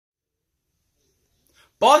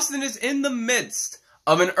Boston is in the midst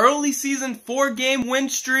of an early season 4-game win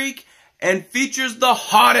streak and features the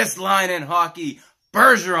hottest line in hockey,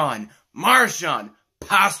 Bergeron, Marchand,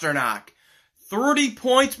 Pastrnak. 30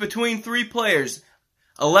 points between 3 players,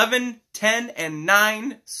 11, 10, and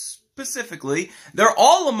 9 specifically. They're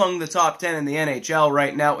all among the top 10 in the NHL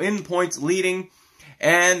right now in points leading,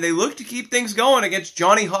 and they look to keep things going against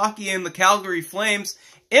Johnny Hockey and the Calgary Flames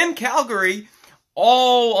in Calgary,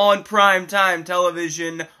 all on primetime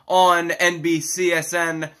television on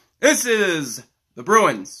NBCSN. This is the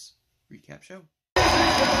Bruins Recap Show.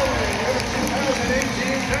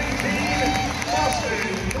 2018-19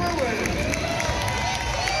 Boston Bruins.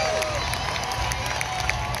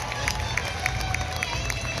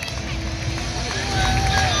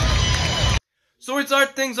 So we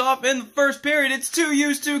start things off in the first period. It's 2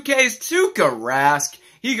 U's, 2 K's, Tuukka Rask.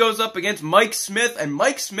 He goes up against Mike Smith, and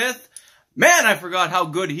Mike Smith, man, I forgot how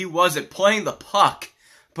good he was at playing the puck.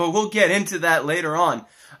 But we'll get into that later on.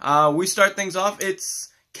 We start things off. It's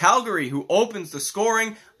Calgary who opens the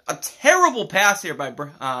scoring. A terrible pass here by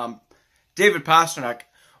David Pastrnak.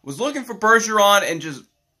 Was looking for Bergeron and just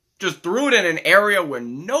threw it in an area where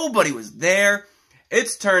nobody was there.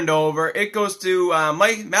 It's turned over. It goes to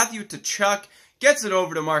Matthew Tkachuk. Gets it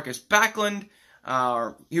over to Marcus Backlund.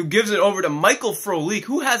 Who gives it over to Michael Frolik,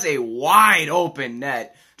 who has a wide open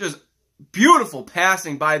net. Just beautiful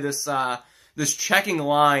passing by this checking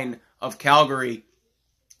line of Calgary.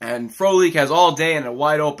 And Frolik has all day in a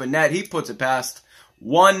wide open net. He puts it past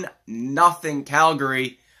 1-0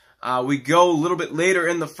 Calgary. We go a little bit later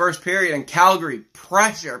in the first period, and Calgary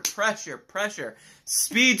pressure.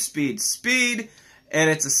 Speed. And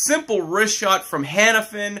it's a simple wrist shot from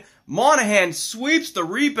Hanifin. Monahan sweeps the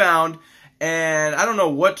rebound, and I don't know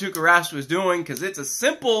what Tuukka Rask was doing, because it's a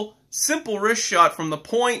simple wrist shot from the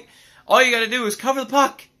point. All you got to do is cover the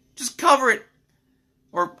puck. Just cover it.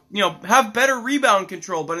 Or, have better rebound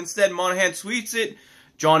control, but instead Monahan sweeps it.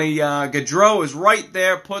 Johnny Gaudreau is right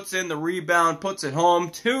there, puts in the rebound, puts it home.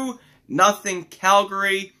 2-0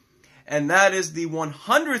 Calgary, and that is the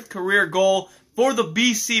 100th career goal for the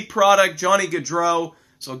BC product, Johnny Gaudreau.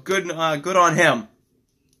 So good on him.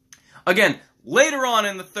 Again, later on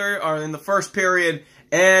in the first period,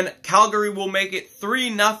 and Calgary will make it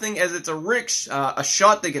 3-0 as it's a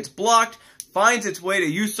shot that gets blocked, finds its way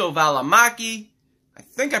to Juuso Välimäki. I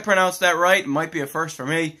think I pronounced that right. It might be a first for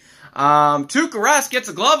me. Tuukka Rask gets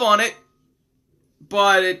a glove on it,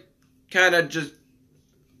 but it kind of just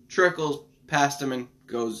trickles past him and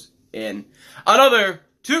goes in. Another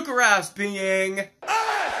Tuukka Rask being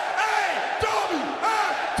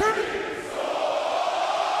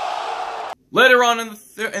later on in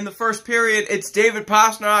the first period, it's David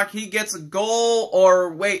Pastrnak. He gets a goal,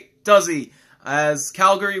 or wait, does he? As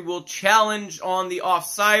Calgary will challenge on the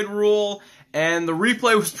offside rule, and the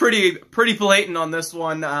replay was pretty blatant on this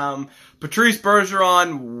one. Patrice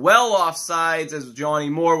Bergeron well offsides as Johnny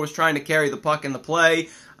Moore was trying to carry the puck in the play.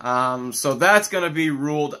 So that's going to be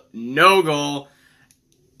ruled no goal.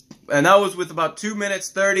 And that was with about 2 minutes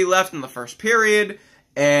 30 left in the first period,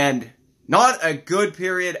 and not a good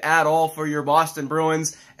period at all for your Boston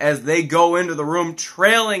Bruins as they go into the room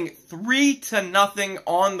trailing 3-0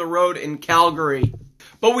 on the road in Calgary.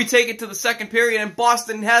 But we take it to the second period, and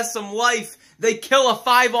Boston has some life. They kill a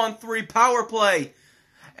 5-on-3 power play.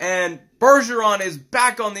 And Bergeron is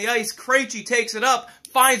back on the ice. Krejci takes it up,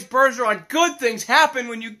 finds Bergeron. Good things happen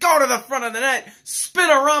when you go to the front of the net.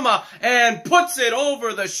 Spinorama, and puts it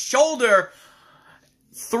over the shoulder.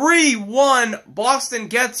 3-1, Boston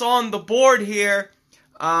gets on the board here,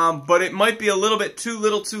 but it might be a little bit too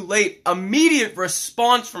little too late. Immediate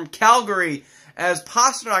response from Calgary as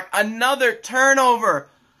Pastrnak, another turnover,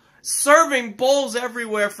 serving balls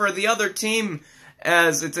everywhere for the other team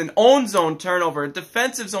as it's an own zone turnover, a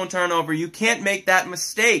defensive zone turnover. You can't make that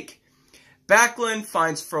mistake. Backlund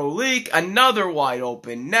finds Frolik, another wide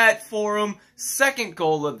open net for him. Second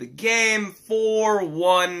goal of the game,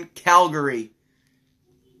 4-1 Calgary.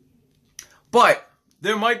 But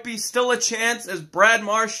there might be still a chance as Brad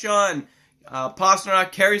Marchand,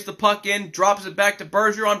 Pastrnak carries the puck in, drops it back to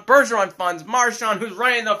Bergeron. Bergeron finds Marchand, who's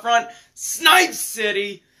right in the front. Snipe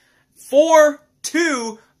City,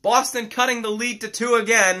 4-2. Boston cutting the lead to 2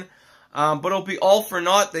 again. But it'll be all for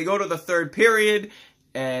naught. They go to the third period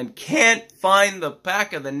and can't find the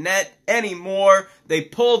back of the net anymore. They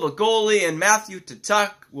pull the goalie, and Matthew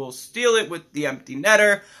Tkachuk will steal it with the empty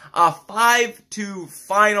netter. A 5-2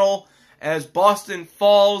 final as Boston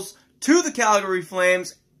falls to the Calgary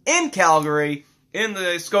Flames in Calgary in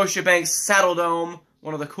the Scotiabank Saddledome,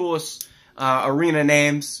 one of the coolest arena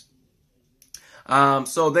names.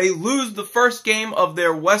 So they lose the first game of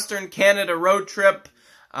their Western Canada road trip.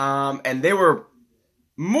 and they were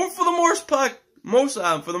for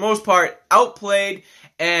the most part outplayed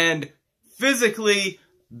and physically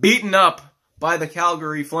beaten up by the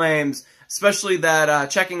Calgary Flames, especially that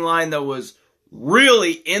checking line that was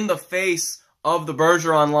really in the face of the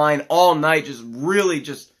Bergeron line all night,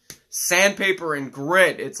 just sandpaper and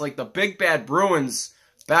grit. It's like the big bad Bruins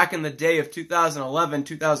back in the day of 2011,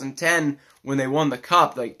 2010 when they won the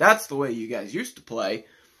Cup. Like, that's the way you guys used to play.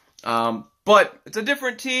 But it's a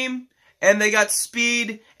different team, and they got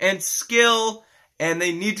speed and skill, and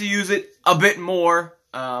they need to use it a bit more.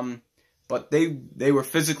 But they were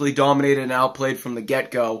physically dominated and outplayed from the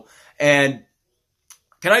get-go. And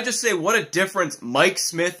can I just say what a difference Mike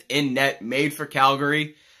Smith in net made for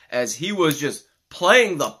Calgary, as he was just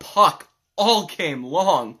playing the puck all game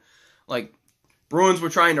long. Like, Bruins were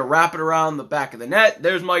trying to wrap it around the back of the net.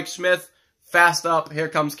 There's Mike Smith, fast up. Here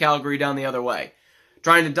comes Calgary down the other way.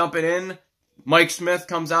 Trying to dump it in. Mike Smith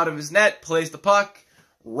comes out of his net, plays the puck,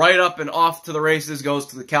 right up and off to the races, goes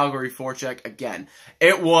to the Calgary forecheck again.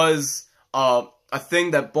 It was a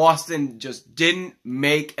thing that Boston just didn't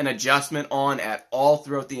make an adjustment on at all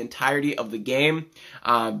throughout the entirety of the game.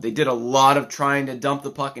 They did a lot of trying to dump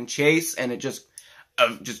the puck and chase, and it just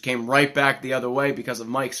came right back the other way because of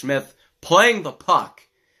Mike Smith playing the puck.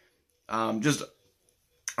 Just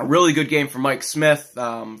a really good game for Mike Smith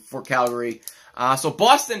for Calgary. So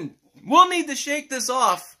Boston will need to shake this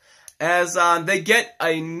off as they get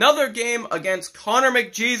another game against Connor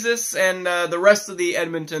McJesus and the rest of the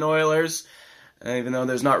Edmonton Oilers, even though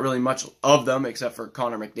there's not really much of them except for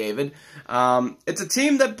Connor McDavid. It's a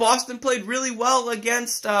team that Boston played really well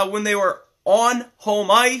against when they were on home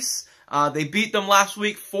ice. They beat them last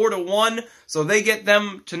week 4-1, so they get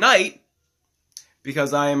them tonight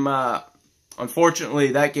because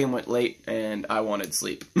unfortunately, that game went late and I wanted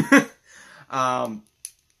sleep.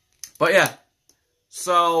 But yeah,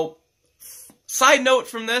 so side note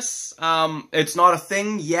from this, it's not a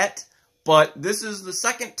thing yet, but this is the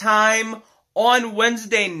second time on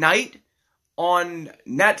Wednesday night on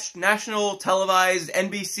national televised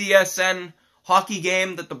NBCSN hockey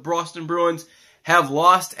game that the Boston Bruins have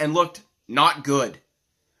lost and looked not good.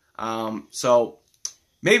 So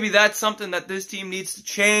maybe that's something that this team needs to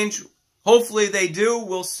change. Hopefully they do.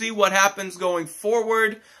 We'll see what happens going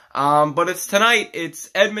forward. But it's tonight. It's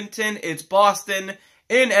Edmonton. It's Boston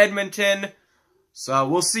in Edmonton. So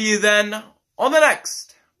we'll see you then on the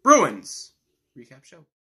next Bruins Recap Show.